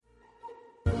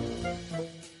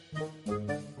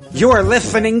You're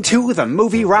listening to the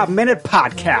MovieRob Minute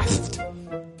Podcast.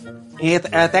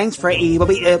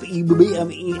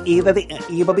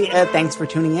 Thanks for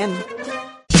tuning in.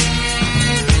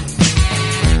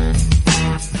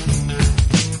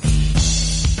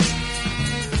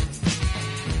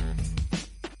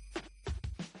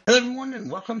 Hello, everyone,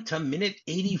 and welcome to Minute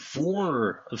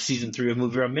 84 of Season 3 of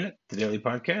MovieRob Minute, the daily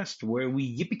podcast where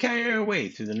we yippee-ki-yay our way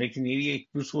through the 1988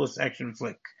 Bruce Willis action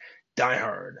flick, Die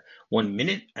Hard, 1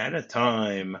 minute at a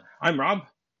time. I'm Rob,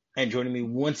 and joining me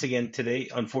once again today,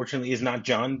 unfortunately, is not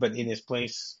John, but in his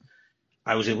place,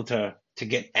 I was able to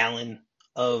get Alan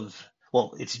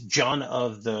it's John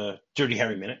of the Dirty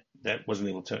Harry Minute that wasn't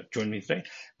able to join me today,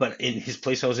 but in his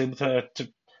place, I was able to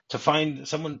find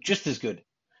someone just as good.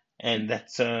 And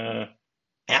that's Alan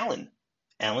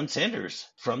Sanders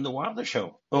from The Wilder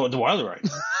Show. Oh, The Wilder Ride.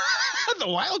 The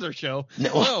Wilder Show? No.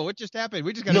 Whoa, what just happened?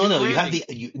 We just got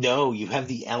you have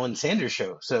the Alan Sanders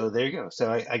Show. So there you go.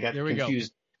 So I got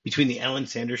confused between the Alan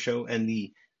Sanders Show and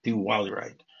the Wilder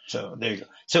Ride. So there you go.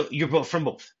 So you're both from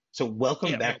both. So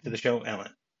welcome back to the show, Alan.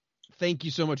 Thank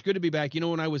you so much. Good to be back. You know,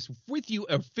 when I was with you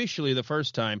officially the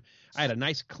first time, I had a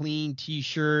nice clean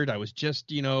T-shirt. I was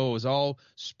just, it was all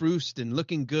spruced and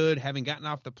looking good, having gotten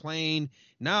off the plane.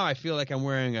 Now I feel like I'm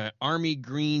wearing an army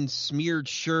green smeared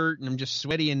shirt and I'm just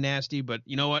sweaty and nasty. But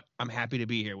you know what? I'm happy to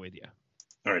be here with you.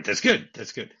 All right. That's good.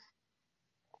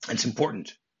 It's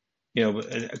important,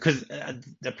 because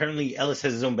apparently Ellis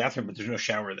has his own bathroom, but there's no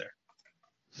shower there.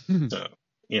 So.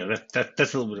 That's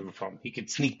a little bit of a problem. He could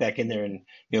sneak back in there and,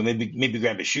 maybe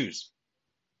grab his shoes.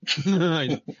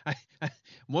 One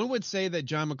would say that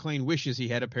John McClane wishes he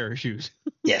had a pair of shoes.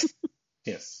 Yes.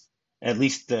 At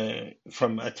least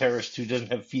from a terrorist who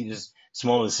doesn't have feet as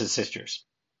small as his sisters.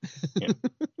 Yeah.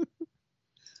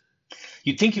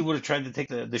 You'd think he would have tried to take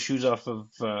the shoes off of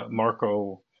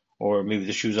Marco, or maybe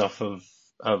the shoes off of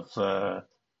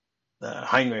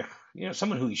Heinrich,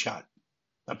 someone who he shot.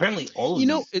 Apparently all of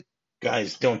these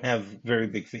guys don't have very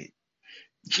big feet.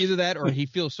 Either that, or he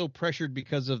feels so pressured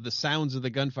because of the sounds of the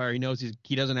gunfire. He knows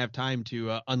he doesn't have time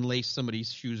to unlace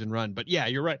somebody's shoes and run. But yeah,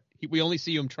 you're right. We only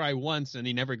see him try once, and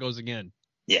he never goes again.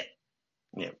 Yeah,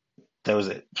 that was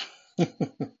it.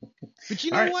 But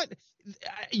you know what?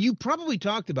 You probably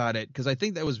talked about it because I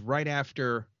think that was right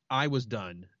after I was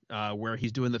done, where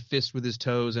he's doing the fist with his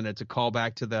toes, and it's a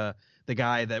callback to the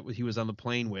guy that he was on the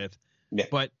plane with. Yeah.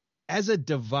 But as a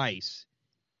device,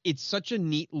 it's such a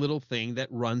neat little thing that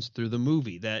runs through the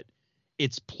movie that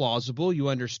it's plausible. You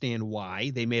understand why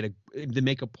they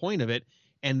make a point of it.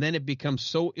 And then it becomes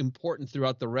so important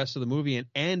throughout the rest of the movie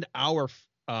and our,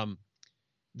 the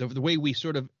way we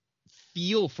sort of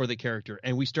feel for the character,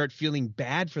 and we start feeling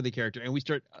bad for the character. And we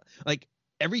start like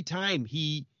every time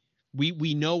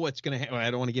we know what's going to happen. I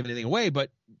don't want to give anything away,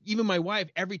 but even my wife,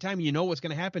 every time what's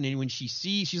going to happen. And when she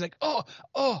sees, she's like,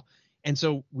 oh, and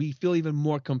so we feel even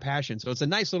more compassion. So it's a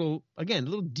nice little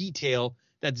detail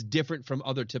that's different from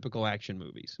other typical action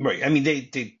movies. Right. I mean, they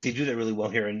do that really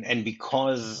well here. And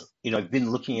because, I've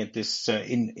been looking at this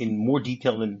in more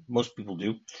detail than most people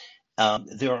do,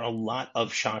 there are a lot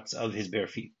of shots of his bare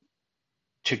feet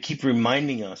to keep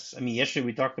reminding us. I mean, yesterday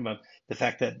we talked about the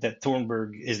fact that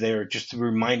Thornburg is there just to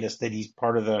remind us that he's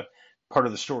part of the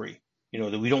story,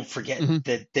 that we don't forget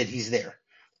that he's there.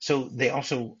 So they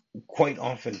also quite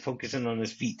often focus in on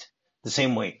his feet the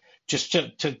same way, just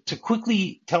to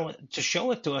quickly to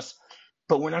show it to us,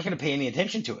 but we're not going to pay any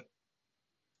attention to it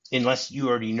unless you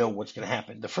already know what's going to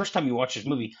happen. The first time you watch this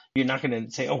movie, you're not going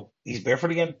to say, oh, he's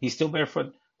barefoot again, he's still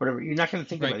barefoot, whatever. You're not going to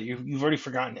think about it. You've already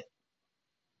forgotten it.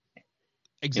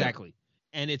 Exactly.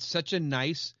 And it's such a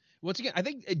nice, once again, I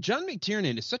think John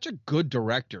McTiernan is such a good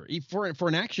director. For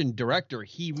an action director,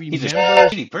 he's a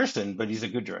shitty person, but he's a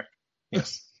good director.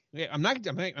 Yes. Yeah, I'm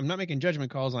not making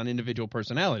judgment calls on individual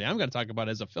personality. I'm going to talk about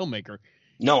it as a filmmaker.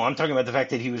 No, I'm talking about the fact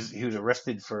that he was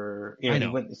arrested for, he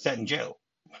sat in jail.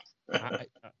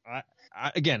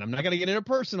 Again, I'm not going to get into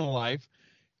personal life,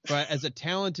 but as a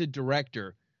talented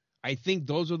director, I think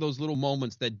those are those little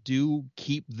moments that do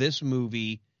keep this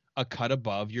movie a cut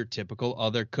above your typical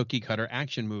other cookie cutter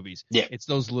action movies. Yeah. It's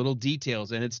those little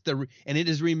details, and it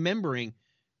is remembering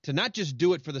to not just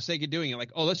do it for the sake of doing it,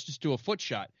 like, oh, let's just do a foot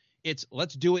shot. It's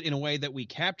let's do it in a way that we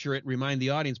capture it, remind the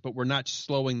audience, but we're not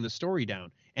slowing the story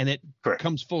down. And it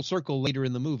comes full circle later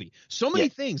in the movie. So many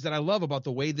things that I love about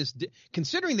the way this,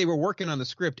 considering they were working on the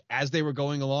script as they were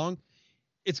going along,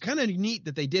 it's kind of neat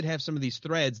that they did have some of these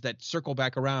threads that circle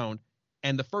back around.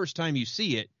 And the first time you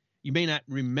see it, you may not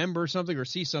remember something or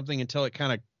see something until it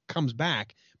kind of comes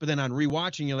back. But then on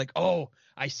rewatching, you're like, oh,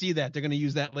 I see that. They're going to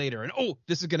use that later. And, oh,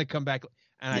 this is going to come back.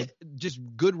 And just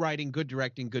good writing, good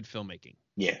directing, good filmmaking.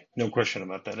 Yeah, no question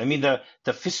about that. I mean,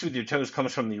 the fist with your toes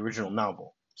comes from the original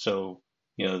novel, so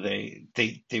they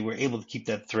were able to keep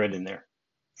that thread in there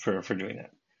for doing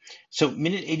that. So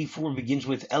minute 84 begins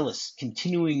with Ellis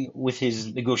continuing with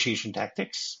his negotiation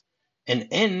tactics and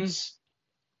ends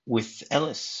with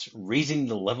Ellis raising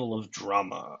the level of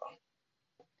drama.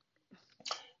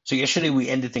 So yesterday we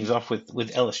ended things off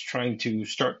with Ellis trying to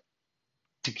start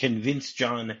to convince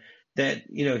John that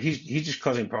he's just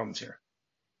causing problems here.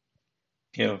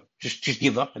 Just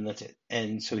give up and that's it.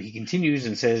 And so he continues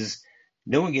and says,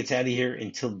 no one gets out of here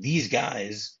until these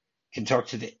guys can talk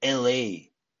to the LA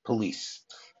police.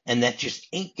 And that just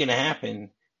ain't going to happen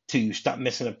till you stop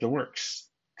messing up the works.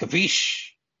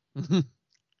 Capiche?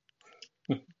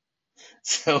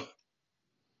 So,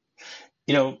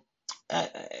 the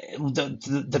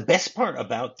best part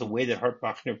about the way that Hart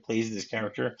Bochner plays this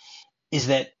character is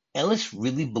that Ellis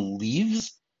really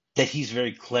believes that he's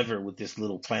very clever with this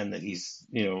little plan that he's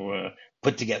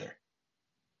put together.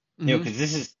 Because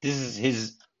this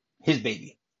is his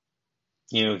baby.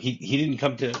 He didn't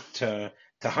come to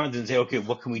Hans and say, okay,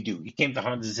 what can we do? He came to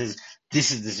Hans and says, this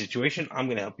is the situation. I'm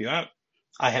going to help you out.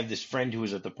 I have this friend who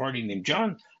was at the party named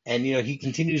John, and he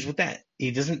continues with that. He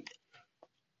doesn't,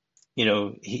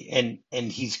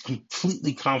 he's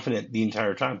completely confident the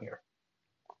entire time here.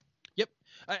 Yep.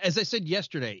 As I said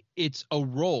yesterday, it's a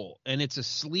role, and it's a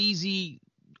sleazy,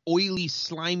 oily,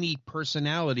 slimy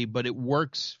personality, but it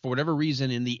works for whatever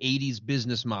reason in the 80s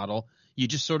business model. You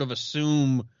just sort of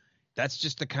assume that's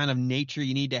just the kind of nature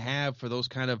you need to have for those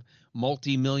kind of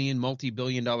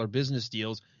multi-billion-dollar business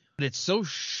deals. But it's so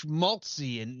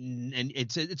schmaltzy, and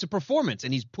it's a performance,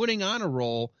 and he's putting on a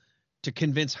role to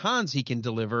convince Hans he can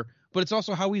deliver. But it's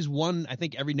also how he's won, I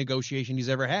think, every negotiation he's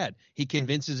ever had. He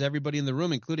convinces everybody in the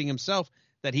room, including himself,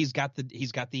 that he's got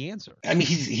the answer. I mean,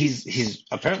 he's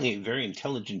apparently a very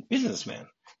intelligent businessman.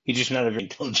 He's just not a very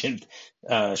intelligent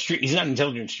He's not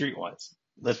intelligent streetwise.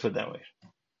 Let's put it that way.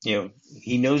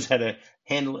 He knows how to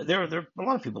handle it. There are a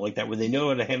lot of people like that where they know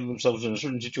how to handle themselves in a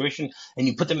certain situation, and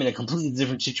you put them in a completely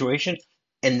different situation,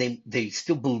 and they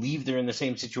still believe they're in the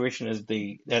same situation as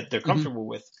that they're comfortable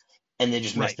with, and they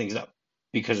just mess things up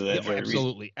because of that very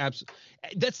reason. Absolutely.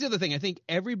 That's the other thing. I think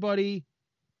everybody,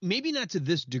 maybe not to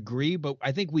this degree, but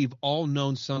I think we've all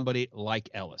known somebody like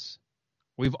Ellis.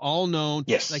 We've all known,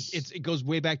 yes, like it goes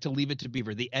way back to Leave It to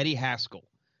Beaver, the Eddie Haskell,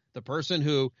 the person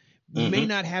who may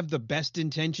not have the best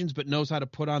intentions, but knows how to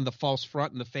put on the false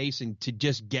front and the face and to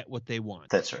just get what they want.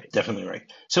 That's right. Definitely right.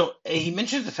 So he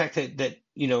mentions the fact that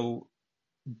no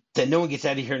one gets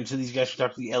out of here until these guys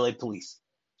talk to the LA police.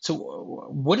 So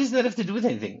what does that have to do with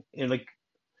anything?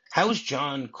 How is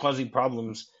John causing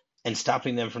problems and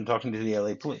stopping them from talking to the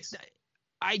LA police?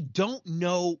 I don't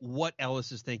know what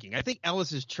Ellis is thinking. I think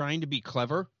Ellis is trying to be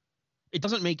clever. It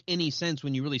doesn't make any sense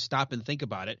when you really stop and think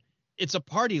about it. It's a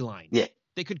party line. Yeah.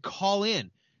 They could call in.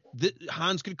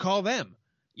 Hans could call them.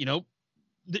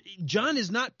 John is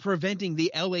not preventing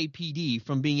the LAPD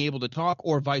from being able to talk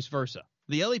or vice versa.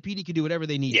 The LAPD can do whatever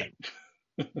they need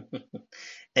to.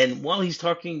 And while he's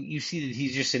talking, you see that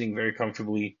he's just sitting very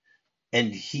comfortably,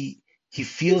 and he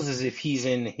feels as if he's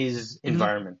in his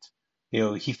environment.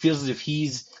 He feels as if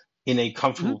he's in a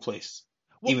comfortable place.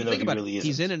 Well, even though he really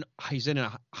isn't. He's in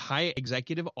a high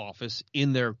executive office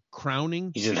in their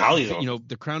crowning. He's in Holly's office.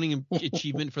 The crowning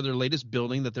achievement for their latest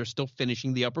building that they're still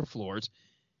finishing the upper floors.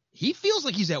 He feels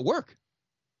like he's at work.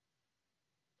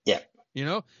 Yeah.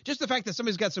 Just the fact that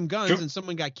somebody's got some guns and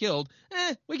someone got killed.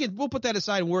 We'll put that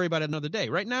aside and worry about it another day.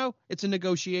 Right now, it's a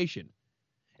negotiation.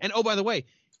 And oh, by the way,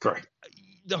 correct.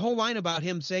 The whole line about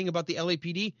him saying about the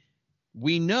LAPD,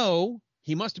 we know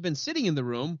he must have been sitting in the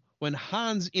room when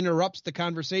Hans interrupts the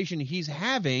conversation he's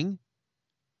having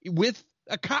with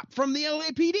a cop from the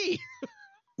LAPD.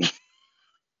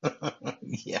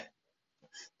 Yeah.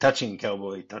 Touching,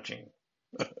 cowboy, touching.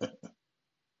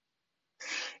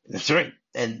 That's right.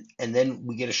 And then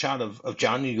we get a shot of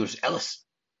John, and he goes, Ellis,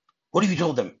 what have you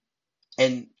told them?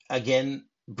 And again,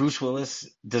 Bruce Willis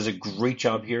does a great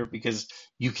job here because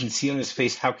you can see on his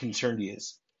face how concerned he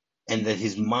is and that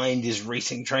his mind is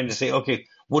racing, trying to say, okay,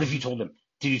 what have you told them?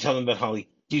 Did you tell them about Holly?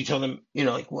 Did you tell them,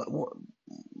 what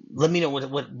let me know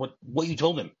what you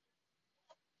told them.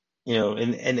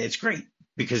 And it's great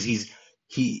because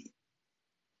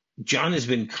John has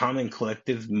been calm and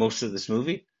collective most of this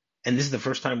movie. And this is the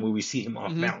first time where we see him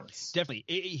off balance. Definitely.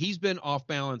 He's been off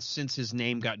balance since his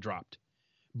name got dropped,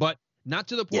 but not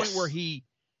to the point where he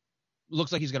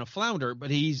looks like he's going to flounder, but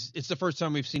it's the first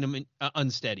time we've seen him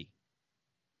unsteady.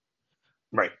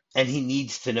 Right. And he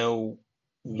needs to know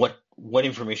what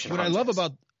information. What I love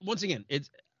about, once again,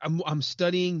 I'm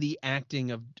studying the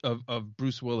acting of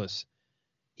Bruce Willis.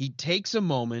 He takes a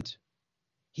moment.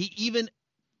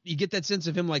 You get that sense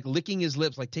of him like licking his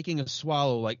lips, like taking a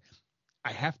swallow, like,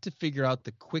 I have to figure out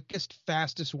the quickest,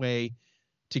 fastest way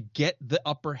to get the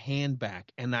upper hand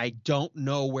back, and I don't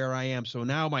know where I am. So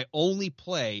now my only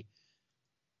play,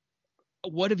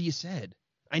 what have you said?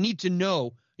 I need to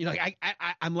know.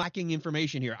 I'm lacking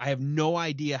information here. I have no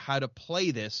idea how to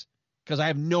play this because I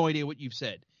have no idea what you've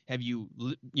said. Have you,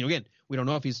 again, we don't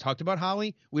know if he's talked about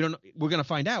Holly. We don't know. We're going to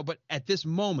find out. But at this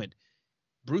moment,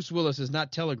 Bruce Willis is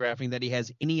not telegraphing that he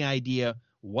has any idea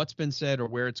what's been said or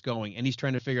where it's going. And he's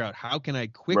trying to figure out, how can I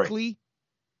quickly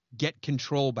get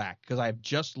control back? Because I've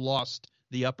just lost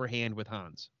the upper hand with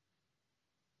Hans.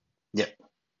 Yeah.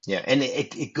 Yeah. And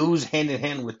it goes hand in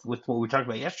hand with what we talked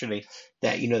about yesterday,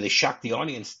 that, they shocked the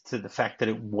audience to the fact that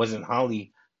it wasn't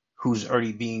Holly who's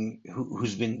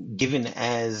been given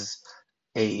as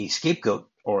a scapegoat,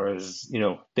 or as,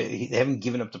 they haven't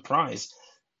given up the prize.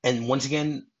 And once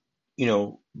again,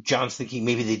 John's thinking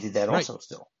maybe they did that also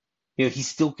still. He's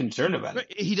still concerned about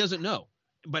it. He doesn't know.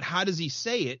 But how does he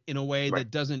say it in a way that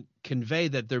doesn't convey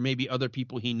that there may be other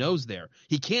people he knows there?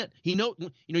 He can't.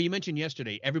 You mentioned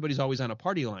yesterday, everybody's always on a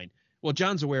party line. Well,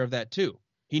 John's aware of that too.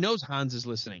 He knows Hans is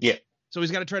listening. Yeah. So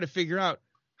he's got to try to figure out,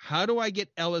 how do I get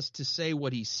Ellis to say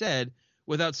what he said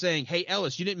without saying, hey,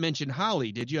 Ellis, you didn't mention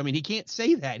Holly, did you? I mean, he can't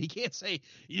say that. He can't say,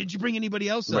 did you bring anybody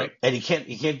else up? And he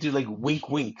can't do like wink,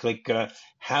 wink. Like,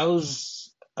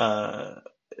 how's, what's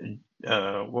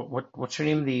her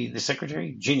name? The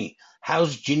secretary? Ginny.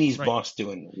 How's Ginny's boss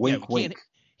doing? Wink, wink.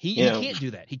 He can't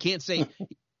do that. He can't say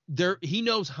he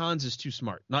knows Hans is too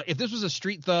smart. Now, if this was a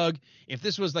street thug, if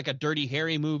this was like a Dirty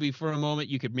Harry movie for a moment,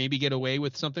 you could maybe get away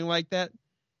with something like that.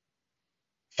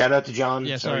 Shout out to John.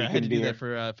 Yeah, sorry, I had to do that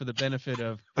for the benefit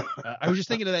of. I was just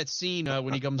thinking of that scene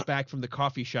when he comes back from the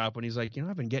coffee shop when he's like,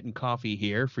 I've been getting coffee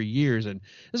here for years, and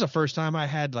this is the first time I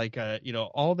had like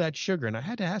all that sugar, and I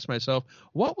had to ask myself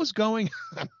what was going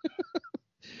on.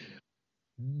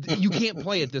 You can't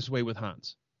play it this way with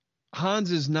Hans.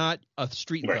 Hans is not a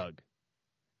street thug,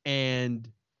 and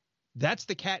that's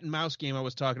the cat and mouse game I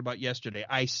was talking about yesterday.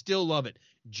 I still love it.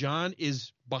 John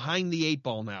is behind the 8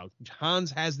 ball now.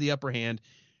 Hans has the upper hand.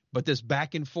 But this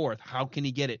back and forth, how can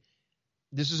he get it?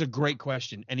 This is a great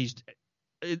question. And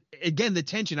again, the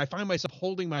tension, I find myself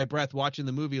holding my breath watching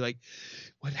the movie like,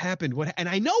 what happened? And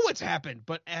I know what's happened,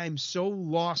 but I'm so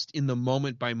lost in the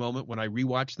moment by moment when I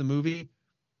rewatch the movie.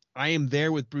 I am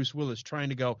there with Bruce Willis trying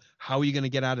to go, how are you going to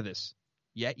get out of this?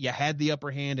 Yeah, you had the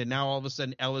upper hand, and now all of a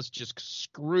sudden Ellis just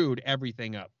screwed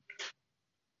everything up.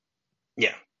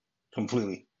 Yeah,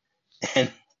 completely. And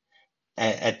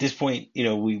at this point,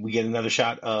 we get another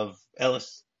shot of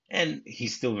Ellis, and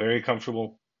he's still very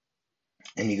comfortable.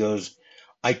 And he goes,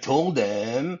 I told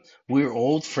them we're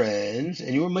old friends,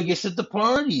 and you were my guest at the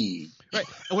party. Right.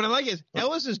 And what I like is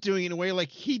Ellis is doing it in a way like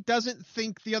he doesn't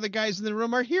think the other guys in the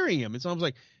room are hearing him. It's almost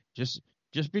like, just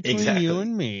between you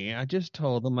and me, I just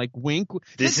told them, like, wink.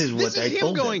 This is him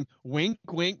told going, wink,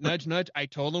 wink, nudge, nudge. I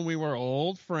told them we were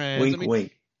old friends. Wink,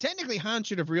 wink. Technically, Hans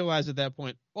should have realized at that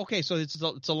point, okay, so it's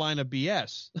a line of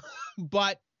BS.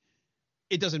 But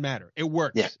it doesn't matter. It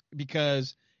works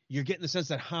because you're getting the sense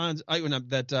that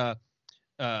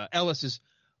Ellis is,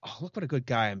 oh, look what a good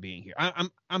guy I'm being here.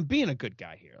 I'm being a good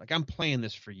guy here. Like, I'm playing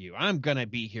this for you. I'm going to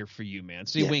be here for you, man.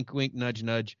 See, wink, wink, nudge,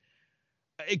 nudge.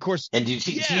 Of course. And do you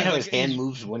see how his hand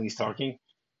moves when he's talking?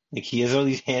 Like, he has all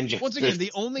these hand gestures. Once again,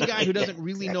 the only guy who doesn't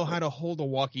really know how to hold a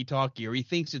walkie-talkie, or he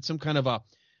thinks it's some kind of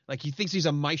he thinks he's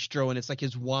a maestro and it's like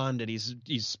his wand and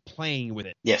he's playing with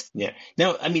it. Yes, yeah.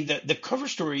 Now, I mean, the cover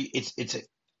story,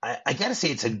 I gotta say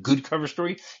it's a good cover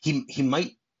story. He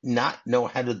might not know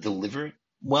how to deliver it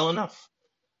well enough,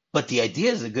 but the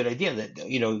idea is a good idea that,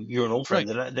 you're an old friend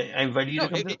that I invited you to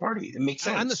come to the party. It makes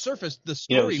sense. On the surface, the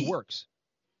story works.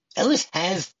 Ellis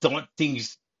has thought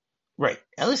things, right.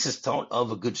 Ellis has thought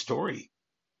of a good story.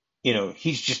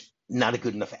 He's just not a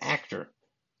good enough actor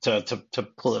to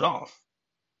pull it off.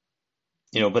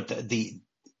 But he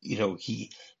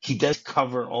does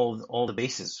cover all the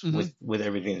bases with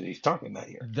everything that he's talking about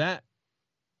here. That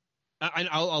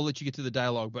I'll let you get to the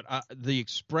dialogue, but the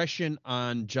expression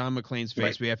on John McClane's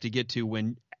face we have to get to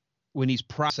when he's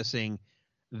processing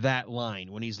that line,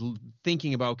 when he's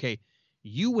thinking about, okay,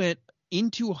 you went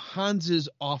into Hans's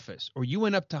office, or you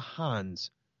went up to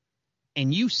Hans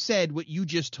and you said what you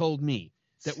just told me,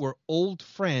 that we're old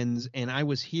friends and I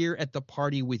was here at the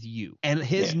party with you. And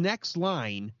his next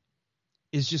line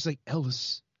is just like,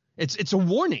 Ellis, it's a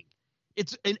warning.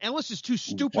 And Ellis is too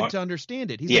stupid to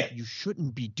understand it. He's like, you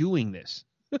shouldn't be doing this.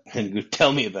 And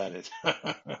tell me about it. All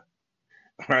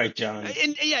right, John.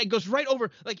 And it goes right over.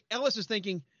 Like, Ellis is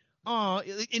thinking, oh,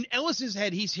 in Ellis's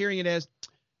head, he's hearing it as,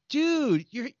 dude,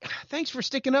 thanks for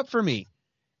sticking up for me.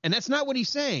 And that's not what he's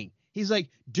saying. He's like,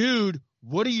 dude,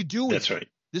 what are you doing? That's right.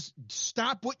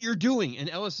 Stop what you're doing. And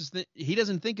Ellis he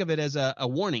doesn't think of it as a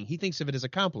warning. He thinks of it as a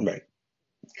compliment. Right.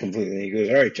 Completely. He goes,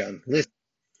 all right, John, listen.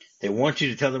 They want you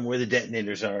to tell them where the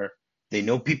detonators are. They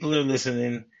know people are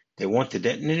listening. They want the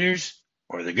detonators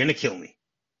or they're going to kill me.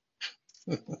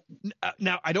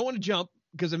 Now, I don't want to jump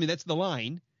because, I mean, that's the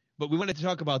line. But we wanted to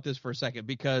talk about this for a second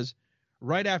because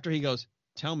right after he goes,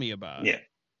 tell me about it. Yeah.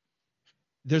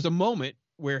 There's a moment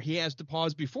where he has to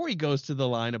pause before he goes to the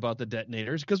line about the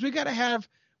detonators because we got to have,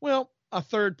 a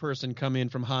third person come in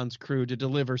from Han's crew to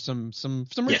deliver some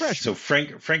refreshment. Yes. So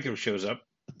Franco shows up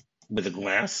with a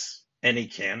glass and a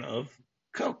can of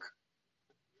Coke.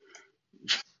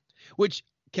 Which,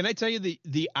 can I tell you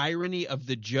the irony of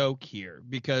the joke here?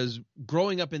 Because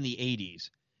growing up in the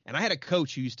 80s, and I had a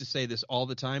coach who used to say this all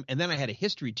the time, and then I had a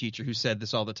history teacher who said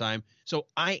this all the time. So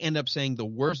I end up saying the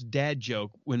worst dad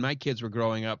joke when my kids were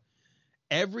growing up.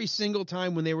 Every single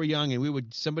time when they were young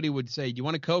and somebody would say, do you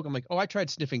want a Coke? I'm like, oh, I tried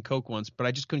sniffing Coke once, but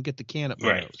I just couldn't get the can up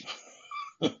my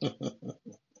nose.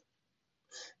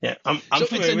 Yeah, I'm so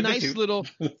familiar it's a with nice little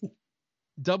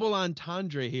double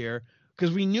entendre here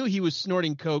because we knew he was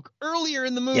snorting Coke earlier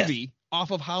in the movie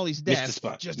off of Holly's desk,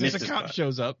 just as a cop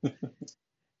shows up.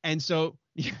 And so,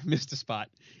 missed a spot.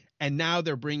 And now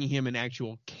they're bringing him an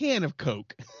actual can of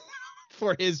Coke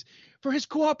for his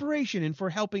cooperation and for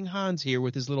helping Hans here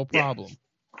with his little problem.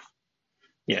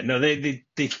 Yeah, no, they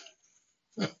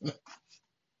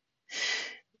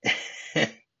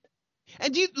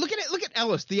And do you look at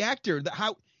Ellis, the actor,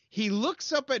 how he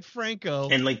looks up at Franco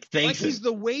and thanks he's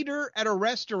the waiter at a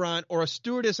restaurant or a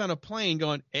stewardess on a plane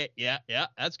going, yeah,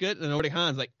 that's good. And over to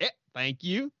Hans like, thank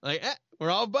you. Like,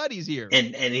 we're all buddies here.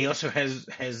 And he also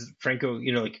has Franco,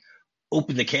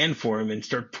 open the can for him and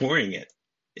start pouring it.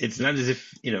 It's not as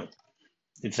if,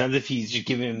 it's not as if he's just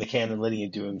giving him the can and letting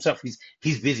him do it himself.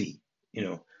 He's busy,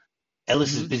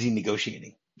 Ellis is busy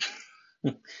negotiating.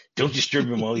 Don't disturb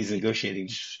him while he's negotiating.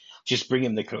 Just bring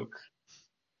him the Coke,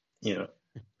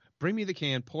 Bring me the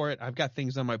can, pour it. I've got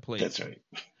things on my plate. That's right.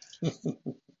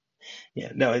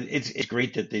 Yeah, no, it's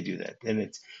great that they do that. And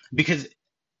it's because,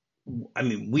 I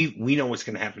mean, we know what's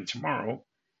going to happen tomorrow,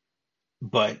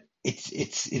 but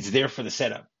it's there for the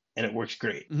setup and it works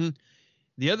great. Mm-hmm.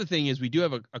 The other thing is we do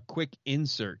have a quick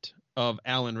insert of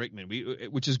Alan Rickman,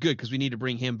 which is good because we need to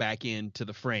bring him back into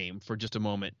the frame for just a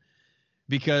moment.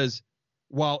 Because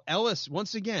while Ellis,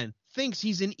 once again, thinks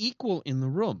he's an equal in the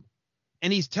room,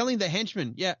 and he's telling the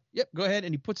henchman, yep, go ahead,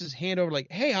 and he puts his hand over like,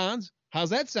 hey, Hans, how's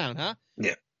that sound, huh?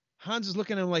 Yeah. Hans is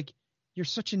looking at him like, you're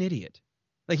such an idiot.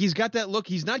 Like, he's got that look.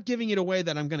 He's not giving it away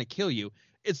that I'm going to kill you.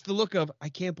 It's the look of, I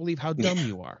can't believe how dumb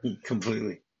you are.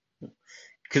 Completely.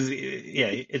 Because,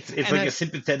 it's like a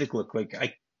sympathetic look.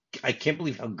 Like, I can't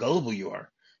believe how gullible you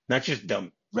are. Not just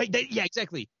dumb. Right. Yeah,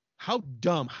 exactly. How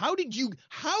dumb. How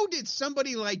did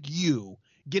somebody like you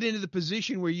get into the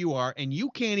position where you are and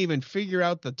you can't even figure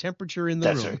out the temperature in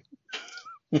the room?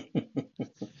 Right.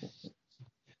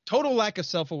 Total lack of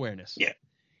self-awareness. Yeah.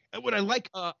 What I like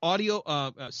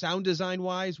audio, sound design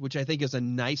wise, which I think is a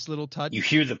nice little touch. You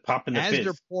hear the pop in the fizz.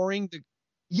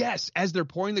 As they're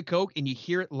pouring the Coke and you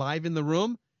hear it live in the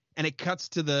room and it cuts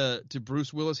to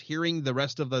Bruce Willis hearing the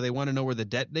rest of they want to know where the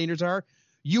detonators are.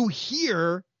 You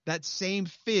hear that same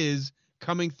fizz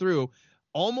coming through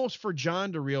almost for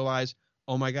John to realize,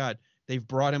 oh my God, they've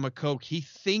brought him a Coke. He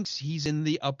thinks he's in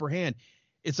the upper hand.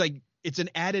 It's like, it's an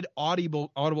added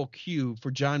audible cue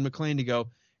for John McClane to go,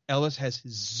 Ellis has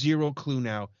zero clue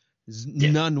now,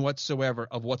 none whatsoever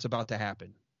of what's about to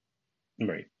happen.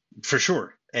 Right. For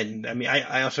sure. And I mean,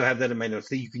 I also have that in my notes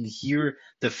that you can hear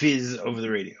the fizz over the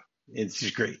radio. It's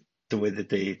just great the way that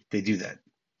they do that.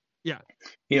 Yeah.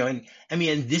 And I mean,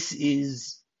 and this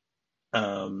is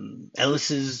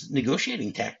Ellis's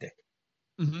negotiating tactic.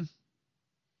 Mm-hmm.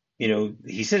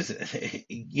 He says,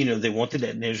 they want the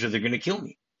detonators or they're going to kill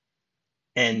me.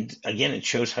 And again, it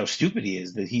shows how stupid he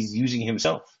is that he's using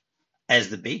himself as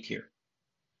the bait here.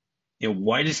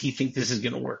 Why does he think this is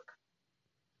going to work?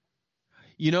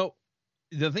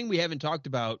 The thing we haven't talked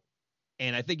about,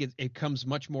 and I think it comes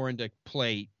much more into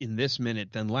play in this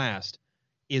minute than last,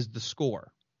 is the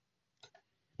score.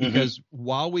 Because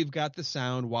while we've got the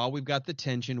sound, while we've got the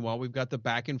tension, while we've got the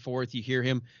back and forth, you hear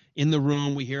him in the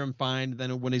room, we hear him fine.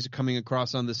 Then when he's coming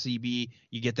across on the CB,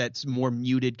 you get that more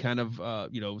muted kind of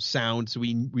sound, so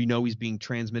we know he's being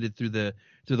transmitted through the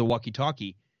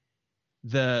walkie-talkie.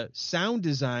 The sound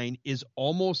design is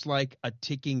almost like a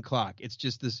ticking clock. It's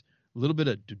just this little bit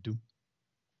of doom,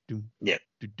 doom, yeah,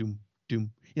 doom,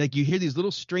 doom. Like you hear these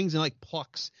little strings and like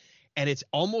plucks, and it's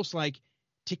almost like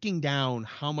ticking down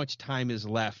how much time is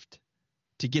left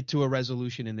to get to a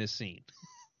resolution in this scene.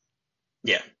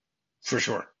 Yeah, for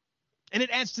sure. And it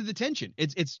adds to the tension.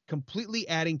 It's completely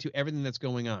adding to everything that's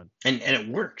going on. And it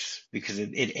works because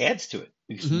it adds to it,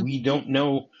 because Mhm. we don't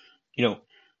know, you know,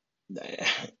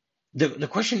 the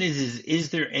question is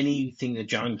there anything that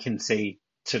John can say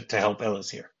to help Ellis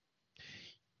here?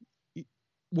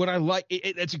 What I like,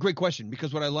 it's a great question,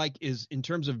 because what I like is, in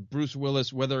terms of Bruce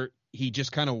Willis, whether he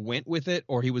just kind of went with it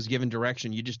or he was given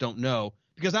direction, you just don't know.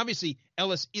 Because obviously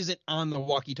Ellis isn't on the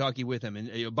walkie-talkie with him.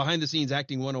 And behind the scenes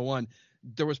acting 101,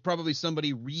 there was probably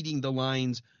somebody reading the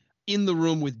lines in the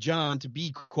room with John to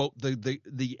be, quote,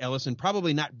 the Ellis, and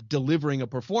probably not delivering a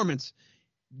performance.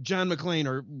 John McClane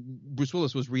or Bruce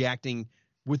Willis was reacting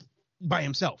by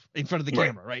himself in front of the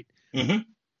camera, right? Mm-hmm.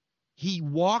 He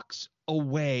walks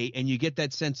away, and you get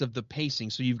that sense of the pacing.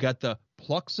 So you've got the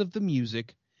plucks of the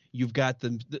music, you've got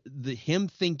the him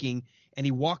thinking, and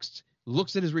he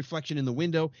looks at his reflection in the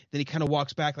window, then he kind of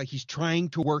walks back like he's trying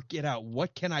to work it out.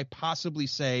 What can I possibly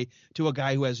say to a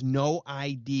guy who has no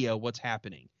idea what's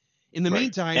happening? In the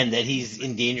meantime, and that he's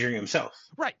endangering himself.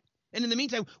 Right. And in the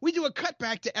meantime, we do a cut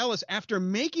back to Ellis after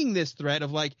making this threat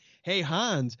of like, hey,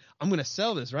 Hans, I'm going to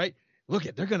sell this, right? Look,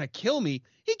 they're going to kill me.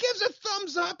 He gives a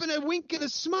thumbs up and a wink and a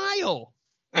smile.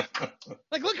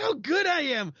 Like, look how good I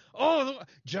am. Oh,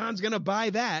 John's going to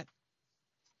buy that.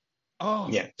 Oh.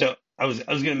 Yeah. So I was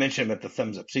going to mention him at the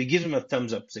thumbs up. So he gives him a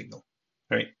thumbs up signal,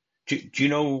 right? Do you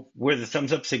know where the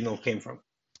thumbs up signal came from?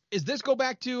 Is this go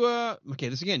back to okay,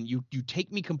 this again, you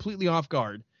take me completely off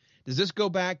guard. Does this go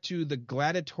back to the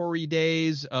gladiatory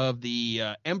days of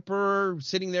the emperor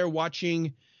sitting there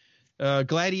watching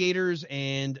gladiators,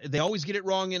 and they always get it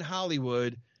wrong in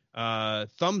Hollywood?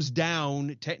 Thumbs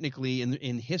down, technically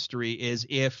in history, is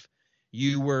if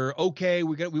you were okay,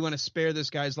 we want to spare this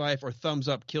guy's life, or thumbs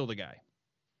up, kill the guy.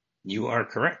 You are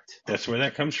correct. That's where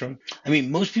that comes from. I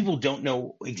mean, most people don't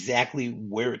know exactly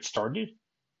where it started,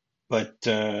 but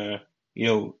you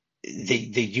know,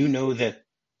 they do know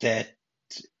that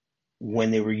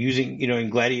when they were using, you know, in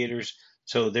gladiators,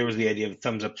 so there was the idea of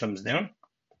thumbs up, thumbs down.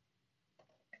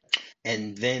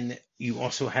 And then you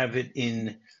also have it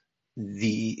in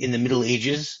the Middle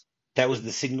Ages. That was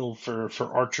the signal for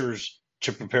archers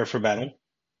to prepare for battle,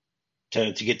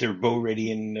 to get their bow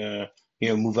ready and you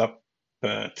know, move up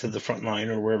to the front line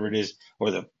or wherever it is,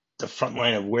 or the front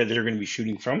line of where they're going to be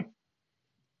shooting from.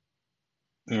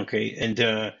 Okay,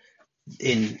 and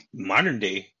in modern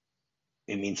day,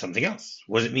 it means something else.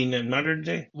 What does it mean in modern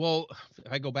day? Well,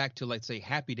 if I go back to, let's say,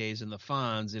 Happy Days in the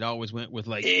Fonz, it always went with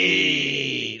like,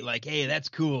 hey, like, hey, that's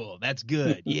cool, that's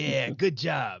good, yeah, good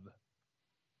job.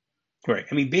 Right.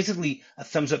 I mean, basically, a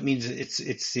thumbs up means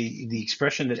it's the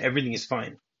expression that everything is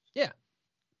fine. Yeah,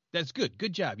 that's good.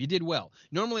 Good job. You did well.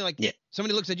 Normally, like,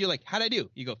 somebody looks at you like, how'd I do?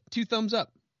 You go, 2 thumbs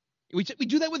up. We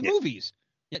do that with movies.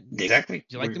 Yeah. Exactly.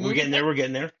 Do you like the movie? We're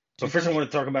getting there. But first, I want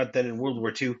to talk about that in World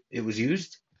War II, it was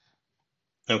used.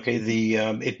 Okay,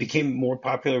 it became more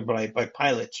popular by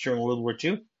pilots during World War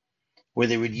II, where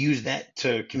they would use that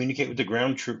to communicate with the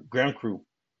ground crew,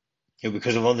 you know,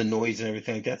 because of all the noise and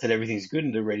everything like that everything's good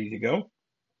and they're ready to go.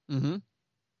 Mm-hmm.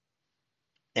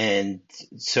 And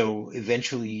so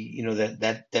eventually, you know,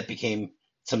 that became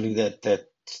something that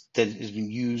has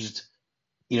been used,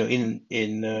 you know,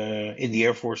 in the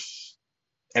Air Force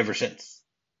ever since,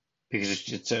 because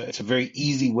it's a very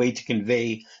easy way to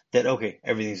convey that, okay,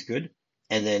 everything's good.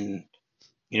 And then,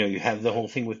 you know, you have the whole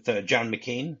thing with John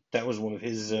McCain. That was one of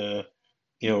his, you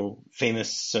know,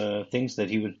 famous things, that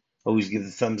he would always give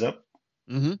the thumbs up.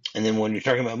 Mm-hmm. And then when you're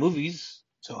talking about movies,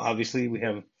 so obviously we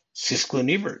have Siskel and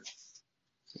Ebert.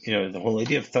 You know, the whole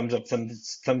idea of thumbs up,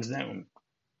 thumbs down,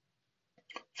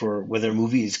 for whether a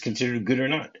movie is considered good or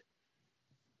not.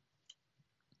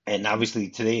 And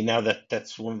obviously today, now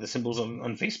that's one of the symbols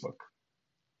on Facebook.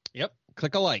 Yep.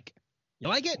 Click a like. You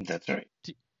like it? That's right.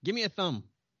 Give me a thumb.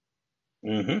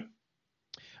 Mm-hmm.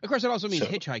 Of course, it also means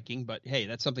hitchhiking, but hey,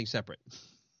 that's something separate.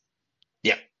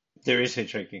 Yeah, there is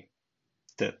hitchhiking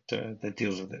that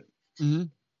deals with it. Mm-hmm.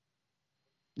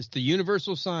 It's the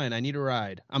universal sign. I need a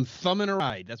ride. I'm thumbing a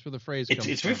ride. That's where the phrase comes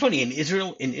from. It's very funny in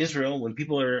Israel, when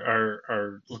people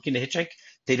are looking to hitchhike,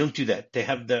 they don't do that. They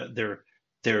have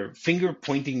their finger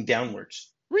pointing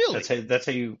downwards. Really? That's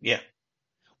how you. Yeah.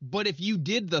 But if you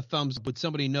did the thumbs up, would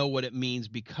somebody know what it means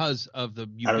because of the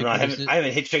ubiquitous? I don't know. I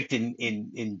haven't hitchhiked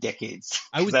in decades.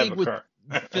 I would think with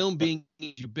film being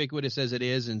ubiquitous as it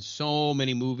is, and so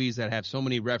many movies that have so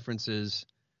many references,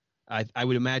 I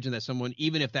would imagine that someone,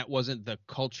 even if that wasn't the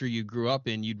culture you grew up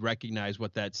in, you'd recognize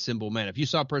what that symbol meant. If you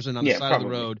saw a person on the side of the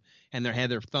road and they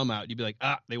had their thumb out, you'd be like,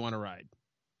 they want to ride.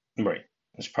 Right.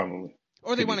 That's probably.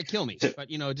 Or they want to kill me. So, But,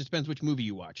 it just depends which movie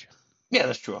you watch. yeah,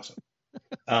 that's true also.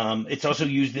 It's also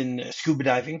used in scuba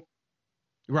diving,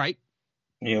 Right.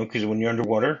 because when you're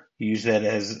underwater, you use that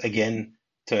as, again,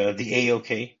 the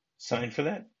A-OK sign for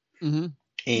that. Mm-hmm.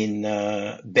 In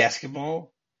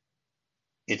basketball,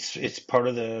 it's part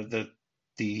of the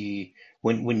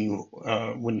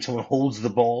when someone holds the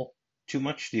ball too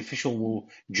much, the official will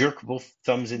jerk both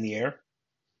thumbs in the air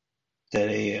that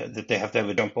they have to have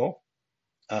a jump ball.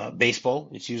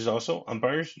 Baseball, it's used also.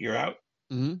 Umpires, you're out.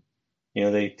 Mm-hmm.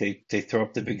 They throw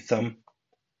up the big thumb.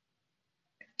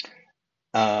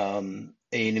 In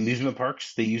amusement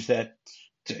parks, they use that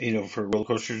for roller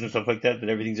coasters and stuff like that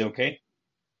everything's okay,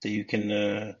 that you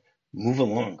can move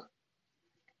along.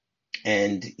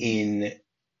 And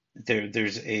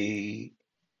there's a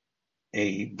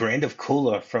brand of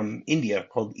cola from India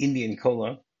called Indian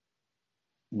Cola,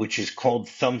 which is called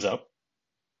Thumbs Up,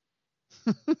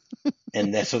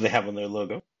 and that's what they have on their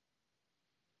logo.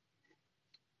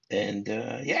 And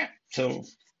so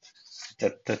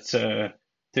that's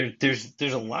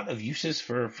there's a lot of uses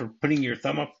for putting your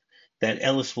thumb up that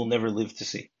Ellis will never live to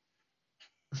see.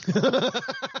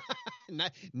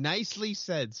 Nicely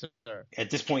said, sir. At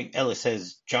this point, Ellis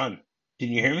says, "John,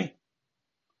 didn't you hear me?"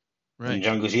 Right. And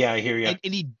John goes, "Yeah, I hear you." And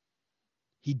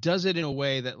he does it in a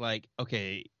way that, like,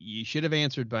 okay, you should have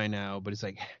answered by now, but it's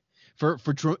like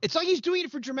it's like he's doing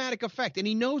it for dramatic effect, and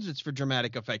he knows it's for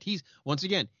dramatic effect. He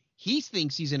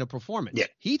thinks he's in a performance. Yeah.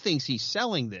 He thinks he's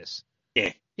selling this.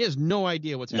 Yeah. He has no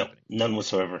idea what's happening. None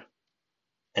whatsoever.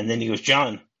 And then he goes,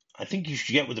 "John, I think you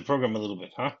should get with the program a little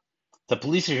bit, huh? The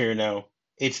police are here now.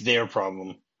 It's their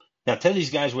problem. Now tell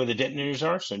these guys where the detonators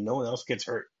are so no one else gets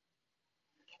hurt."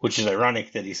 Which is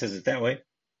ironic that he says it that way,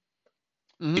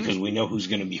 because we know who's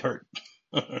going to be hurt.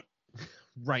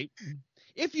 Right.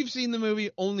 If you've seen the movie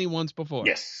only once before.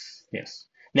 Yes.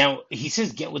 Now, he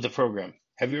says get with the program.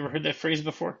 Have you ever heard that phrase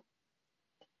before?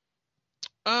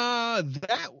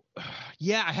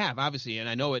 Yeah, I have, obviously, and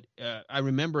I know it. I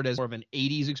remember it as more of an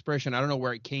 80s expression. I don't know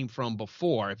where it came from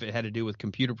before, if it had to do with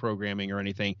computer programming or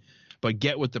anything, but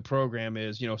get with the program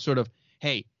is, sort of,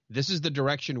 hey, this is the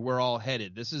direction we're all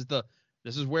headed. This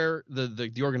is where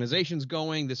the organization's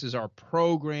going. This is our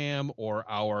program or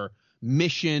our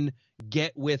mission.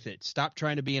 Get with it. Stop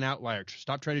trying to be an outlier.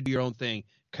 Stop trying to do your own thing.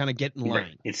 Kind of get in line.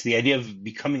 Right. It's the idea of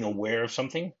becoming aware of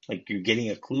something, like you're getting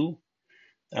a clue,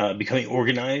 becoming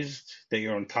organized, that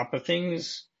you're on top of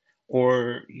things,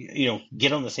 or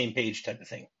get on the same page type of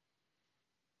thing.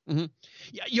 Mm-hmm.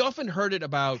 Yeah, you often heard it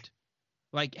about,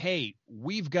 like, hey,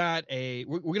 we're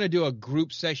going to do a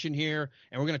group session here,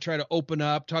 and we're going to try to open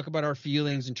up, talk about our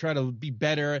feelings, and try to be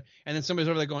better. And then somebody's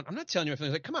over there going, I'm not telling you my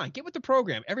feelings. Like, come on, get with the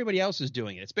program. Everybody else is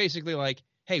doing it. It's basically like,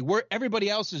 hey, everybody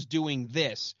else is doing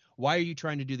this. Why are you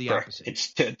trying to do the opposite?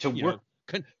 It's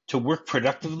to work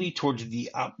productively towards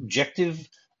the objective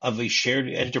of a shared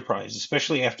enterprise,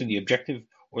 especially after the objective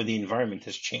or the environment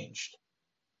has changed.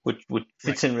 Which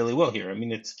fits in really well here. I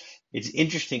mean, it's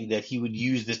interesting that he would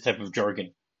use this type of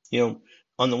jargon.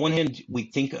 On the one hand, we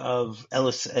think of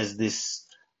Ellis as this,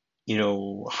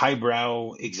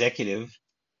 highbrow executive,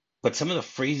 but some of the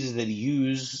phrases that he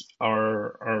uses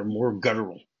are more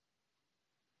guttural.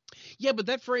 Yeah, but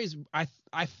that phrase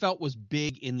I felt was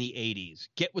big in the 80s.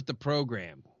 Get with the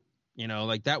program.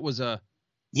 Like that was a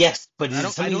yes, but I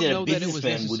don't know that it was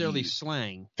necessarily necessarily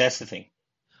slang. That's the thing.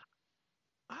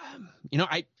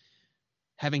 I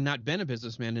having not been a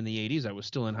businessman in the 80s, I was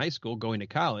still in high school going to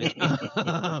college.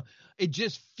 It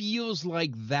just feels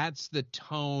like that's the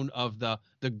tone of the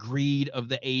greed of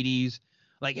the 80s.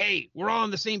 Like, hey, we're all on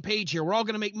the same page here. We're all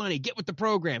going to make money. Get with the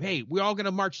program. Hey, we're all going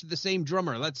to march to the same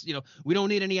drummer. Let's, we don't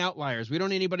need any outliers. We don't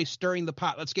need anybody stirring the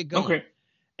pot. Let's get going. Okay.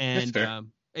 And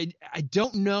I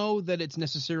don't know that it's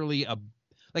necessarily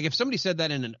like if somebody said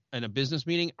that in a business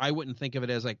meeting, I wouldn't think of it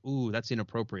as like, ooh, that's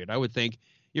inappropriate. I would think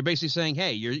you're basically saying,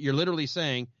 hey, you're literally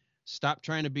saying, stop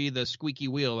trying to be the squeaky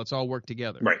wheel. Let's all work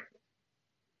together. Right.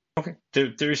 Okay.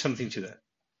 There is something to that.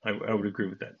 I would agree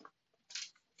with that.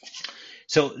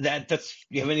 So that's,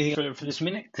 you have anything for this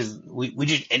minute? Because we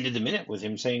just ended the minute with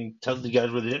him saying, tell the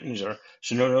guys where the detonators are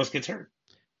so no one else gets hurt.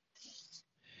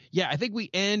 Yeah, I think we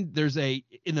end,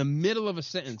 in the middle of a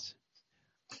sentence,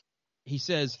 he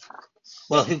says,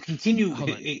 well, he'll continue.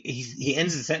 He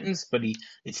ends the sentence, but he's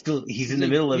in the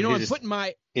middle of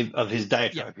his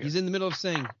diatribe. Yeah, he's in the middle of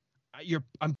saying,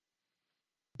 I'm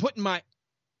putting my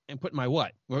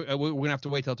what? We're gonna have to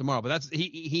wait till tomorrow. But that's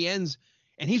he ends,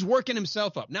 and he's working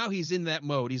himself up. Now he's in that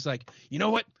mode. He's like, you know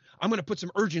what? I'm going to put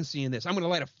some urgency in this. I'm going to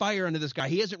light a fire under this guy.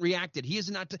 He hasn't reacted. He's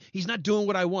not doing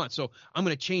what I want. So I'm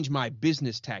going to change my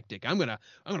business tactic. I'm going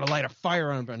to light a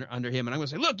fire under him, and I'm going to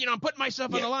say, look, I'm putting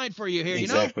myself on the line for you here.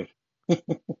 Exactly.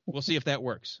 We'll see if that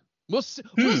works. We'll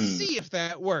see if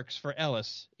that works for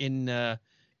Ellis in the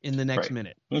next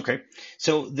minute. Okay.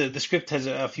 So the script has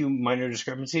a few minor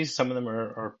discrepancies. Some of them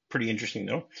are pretty interesting,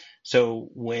 though. So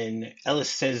when Ellis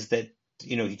says that,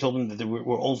 he told him that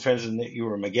we're old friends and that you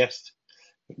were my guest.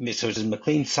 So it says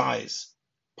McLean sighs.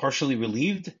 Partially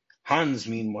relieved, Hans,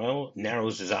 meanwhile,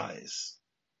 narrows his eyes.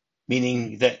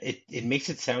 Meaning that it makes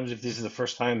it sound as if this is the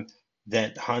first time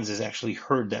that Hans has actually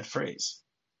heard that phrase.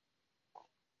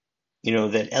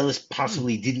 That Ellis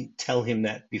possibly didn't tell him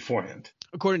that beforehand.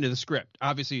 According to the script.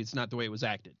 Obviously, it's not the way it was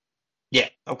acted. Yeah,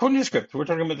 according to the script. We're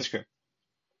talking about the script.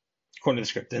 According to the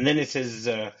script. And then it says,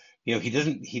 he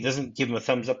doesn't give him a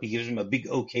thumbs up. He gives him a big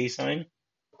OK sign,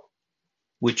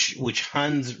 which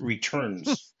Hans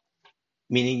returns.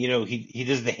 Meaning, he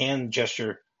does the hand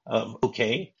gesture of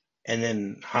OK, and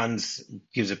then Hans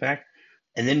gives it back.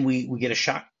 And then we get a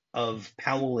shot of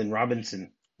Powell and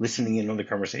Robinson listening in on the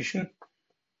conversation.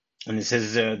 And it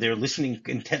says they're listening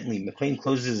intently. McLean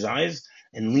closes his eyes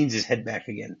and leans his head back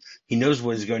again. He knows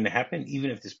what is going to happen, even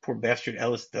if this poor bastard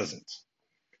Ellis doesn't.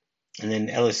 And then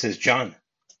Ellis says, John,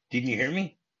 didn't you hear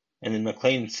me? And then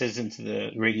McLean says into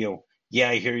the radio, yeah,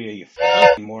 I hear you, you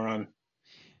f***ing moron.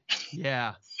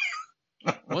 Yeah.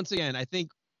 Once again, I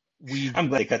think I'm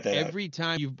glad I cut that every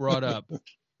time you've brought up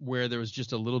where there was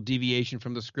just a little deviation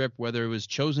from the script, whether it was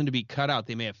chosen to be cut out,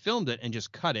 they may have filmed it and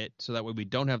just cut it so that way we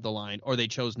don't have the line, or they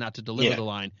chose not to deliver the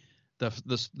line.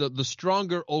 The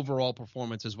stronger overall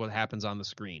performance is what happens on the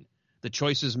screen. The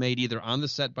choices made either on the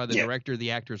set by the director,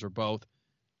 the actors, or both,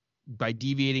 by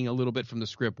deviating a little bit from the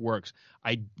script works.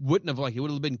 I wouldn't have liked it. It would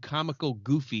have been comical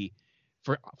goofy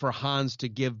for Hans to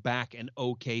give back an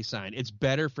OK sign. It's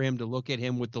better for him to look at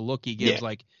him with the look he gives,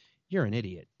 like, you're an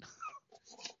idiot.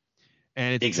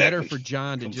 And it's better for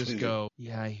John to just go,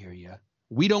 yeah, I hear you.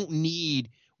 We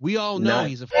all know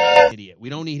he's a f***ing idiot. We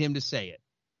don't need him to say it.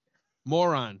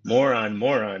 Moron.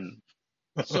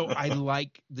 So I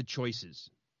like the choices.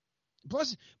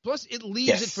 Plus it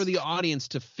leaves it for the audience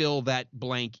to fill that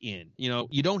blank in.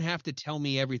 You don't have to tell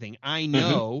me everything. I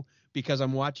know because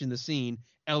I'm watching the scene,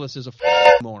 Ellis is a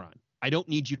f***ing moron. I don't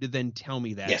need you to then tell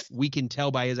me that. Yes. We can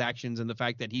tell by his actions and the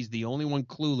fact that he's the only one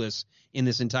clueless in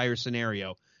this entire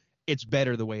scenario. It's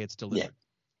better the way it's delivered. Yeah.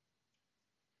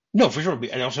 No, for sure.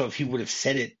 And also, if he would have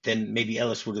said it, then maybe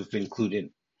Ellis would have been clued in.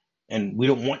 And we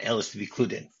don't want Ellis to be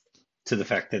clued in to the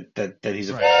fact that he's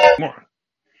a moron.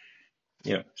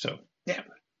 So, yeah.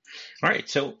 All right.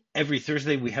 So every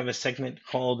Thursday, we have a segment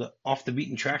called Off the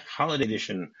Beaten Track Holiday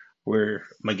Edition, where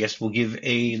my guest will give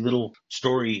a little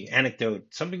story, anecdote,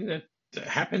 something that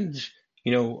happened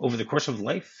over the course of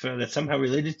life that's somehow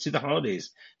related to the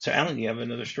holidays. So, Alan, you have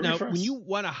another story for us? Now, when you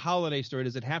want a holiday story,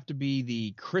 does it have to be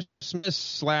the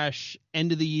Christmas /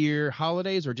 end of the year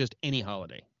holidays, or just any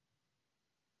holiday?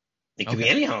 It could be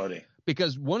any holiday.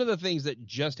 Because one of the things that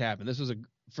just happened, this was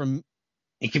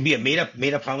it could be a made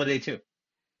up holiday too.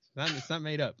 It's not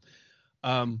made up.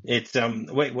 It's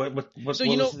wait, what was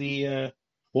the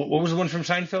what was the one from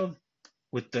Seinfeld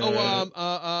with the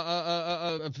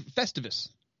Festivus.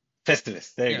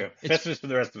 Festivus. There you go. Festivus for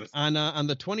the rest of us. On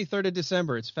the 23rd of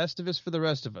December, it's Festivus for the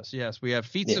rest of us. Yes, we have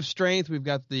Feats of Strength. We've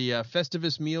got the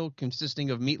Festivus meal consisting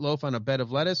of meatloaf on a bed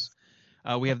of lettuce.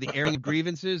 We have the airing of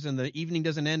grievances, and the evening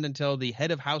doesn't end until the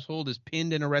head of household is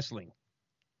pinned in a wrestling.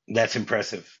 That's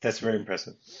impressive. That's very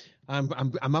impressive.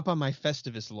 I'm up on my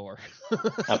Festivus lore.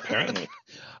 Apparently.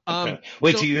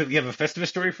 Wait, so you have a Festivus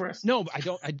story for us? No, I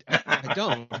don't. I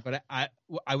don't. But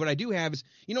what I do have is,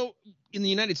 in the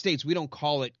United States, we don't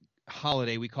call it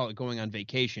holiday, we call it going on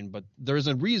vacation, but there's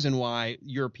a reason why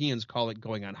Europeans call it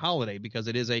going on holiday, because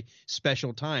it is a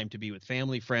special time to be with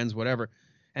family, friends, whatever.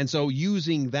 And so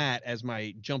using that as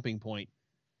my jumping point,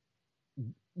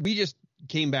 we just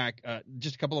came back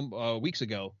just a couple of weeks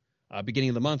ago, beginning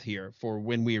of the month here, for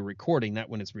when we are recording, not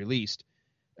when it's released.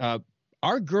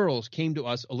 Our girls came to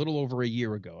us a little over a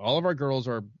year ago. All of our girls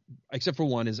are, except for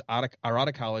one, are out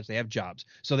of college. They have jobs.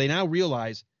 So they now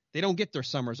realize they don't get their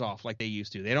summers off like they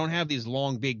used to. They don't have these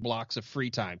long, big blocks of free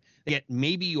time. They get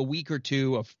maybe a week or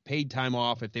two of paid time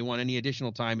off. If they want any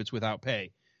additional time, it's without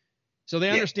pay. So they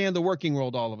understand the working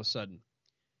world all of a sudden.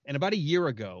 And about a year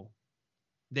ago,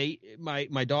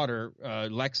 my daughter,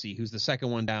 Lexi, who's the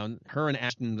second one down, her and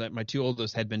Ashton, my two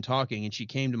oldest, had been talking, and she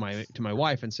came to my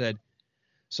wife and said,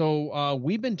 so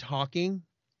we've been talking,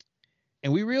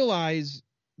 and we realized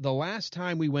the last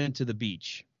time we went to the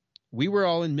beach, we were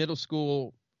all in middle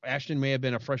school. Ashton may have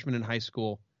been a freshman in high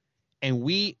school, and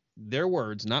we their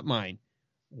words, not mine,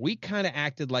 we kind of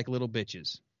acted like little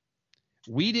bitches.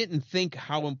 We didn't think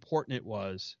how important it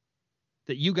was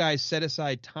that you guys set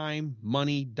aside time,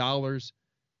 money, dollars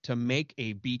to make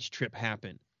a beach trip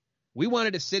happen. We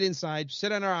wanted to sit inside,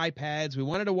 sit on our iPads. We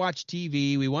wanted to watch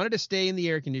TV. We wanted to stay in the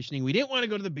air conditioning. We didn't want to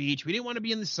go to the beach. We didn't want to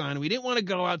be in the sun. We didn't want to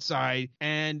go outside.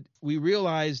 And we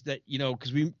realized that,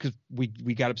 because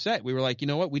we got upset. We were like, you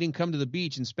know what? We didn't come to the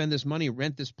beach and spend this money,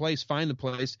 rent this place, find the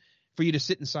place for you to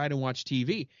sit inside and watch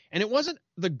TV. And it wasn't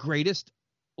the greatest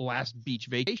last beach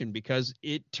vacation because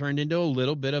it turned into a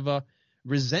little bit of a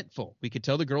resentful. We could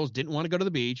tell the girls didn't want to go to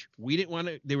the beach. We didn't want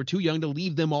to. They were too young to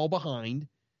leave them all behind.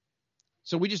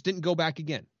 So we just didn't go back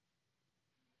again.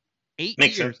 8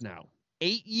 Makes years sense. now.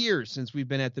 8 years since we've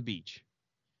been at the beach.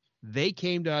 They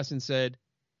came to us and said,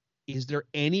 is there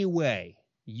any way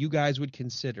you guys would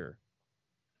consider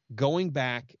going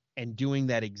back and doing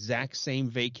that exact same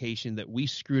vacation that we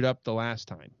screwed up the last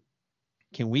time?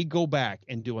 Can we go back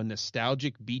and do a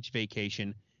nostalgic beach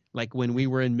vacation like when we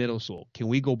were in middle school? Can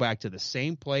we go back to the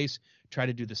same place, try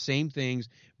to do the same things?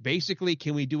 Basically,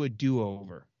 can we do a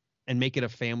do-over and make it a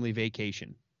family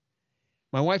vacation?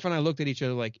 My wife and I looked at each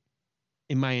other like,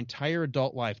 in my entire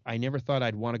adult life, I never thought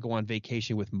I'd want to go on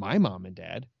vacation with my mom and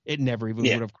dad. It never even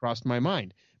would have crossed my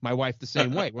mind. My wife the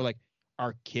same way. We're like,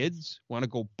 our kids want to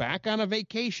go back on a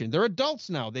vacation. They're adults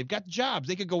now. They've got jobs.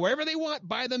 They could go wherever they want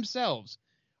by themselves,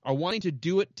 are wanting to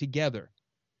do it together.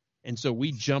 And so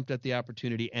we jumped at the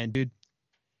opportunity. And dude,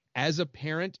 as a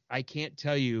parent, I can't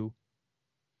tell you,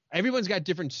 everyone's got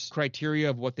different criteria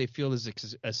of what they feel is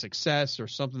a success or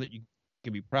something that you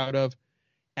can be proud of.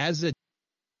 As a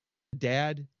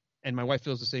dad, and my wife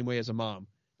feels the same way as a mom,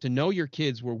 to know your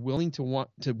kids were willing to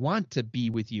want to be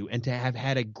with you and to have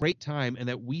had a great time, and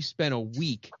that we spent a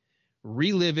week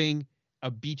reliving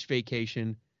a beach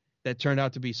vacation that turned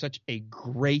out to be such a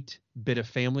great bit of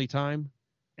family time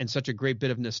and such a great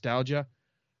bit of nostalgia.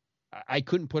 I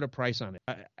couldn't put a price on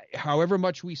it. However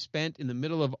much we spent in the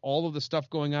middle of all of the stuff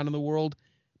going on in the world,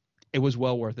 it was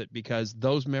well worth it because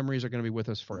those memories are going to be with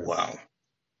us forever. Wow.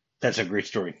 That's a great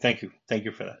story. Thank you. Thank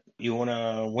you for that. You want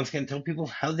to once again tell people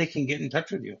how they can get in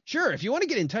touch with you? Sure. If you want to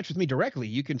get in touch with me directly,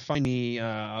 you can find me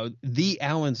The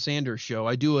Alan Sanders Show.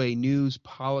 I do a news,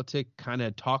 politic kind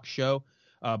of talk show,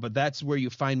 but that's where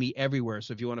you find me everywhere.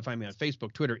 So if you want to find me on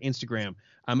Facebook, Twitter, Instagram,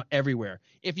 I'm everywhere.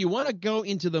 If you want to go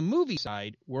into the movie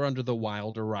side, we're under The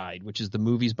Wilder Ride, which is the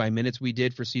Movies by Minutes we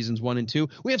did for seasons 1 and 2.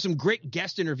 We have some great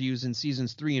guest interviews in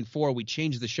seasons 3 and 4. We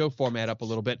changed the show format up a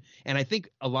little bit, and I think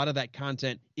a lot of that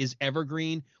content is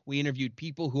evergreen. We interviewed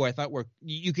people who I thought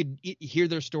you could hear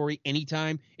their story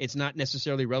anytime. It's not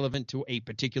necessarily relevant to a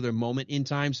particular moment in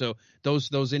time. So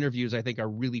those interviews I think are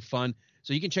really fun.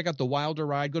 So you can check out The Wilder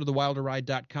Ride. Go to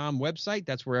thewilderride.com website.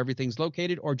 That's where everything's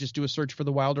located, or just do a search for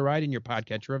The Wilder Ride in your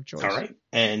podcatcher of choice. All right.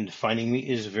 And finding me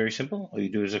is very simple. All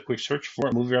you do is a quick search for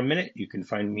MovieRob Minute. You can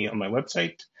find me on my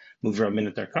website,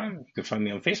 MovieRobMinute.com. You can find me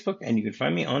on Facebook, and you can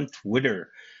find me on Twitter.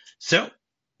 So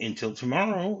until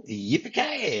tomorrow,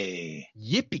 yippee-ki-yay.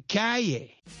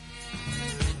 Yippee-ki-yay.